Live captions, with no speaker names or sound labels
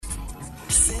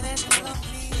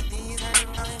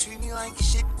like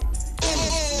shit.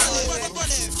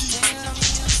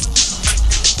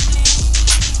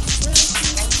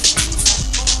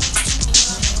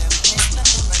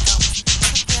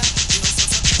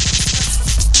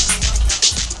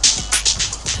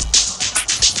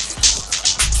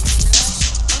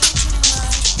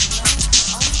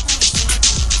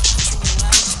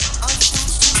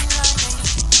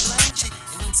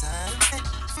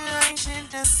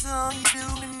 That's all you do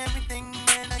and everything,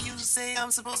 man. I used to say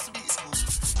I'm supposed to be exclusive.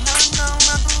 No,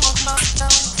 I'm the one locked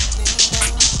down.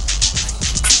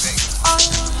 All you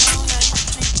know, now you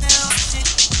put me down. Shit,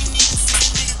 you need to see a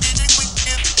nigga did a quick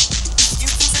dip. You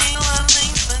can say a lot of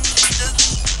things, but it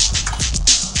doesn't.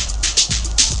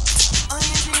 Oh,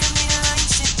 you treat a nigga like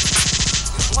shit.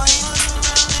 Why you look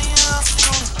around and you're all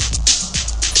stoned?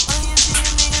 Oh, you treat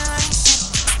a nigga like shit.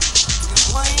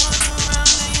 Why you look around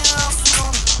and you're all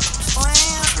stoned?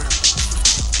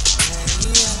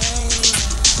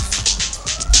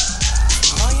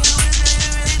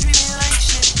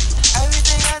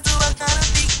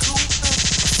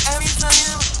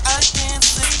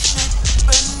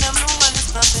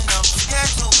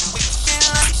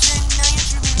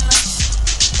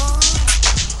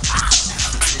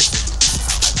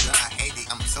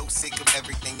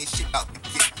 Everything this shit about to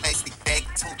get plastic bag,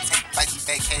 toe tank, spicy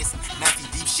bag, ass, nappy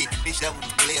deep shit, bitch, that would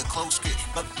play a close script,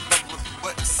 but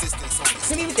what assistance on this?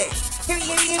 Hit me with that. Hit me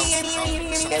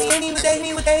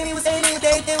with that.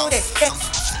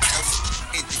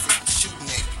 Shooting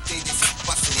at, they just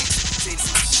busting it, they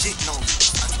just shitting on me.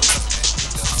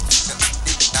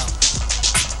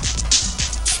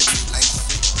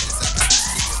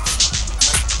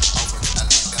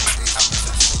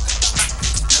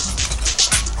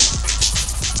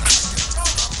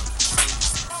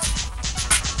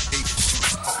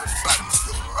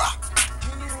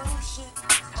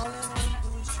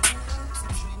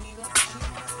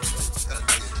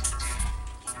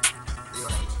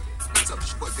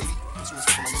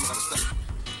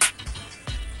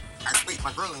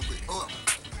 My girl ain't quit. Oh,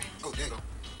 there you go.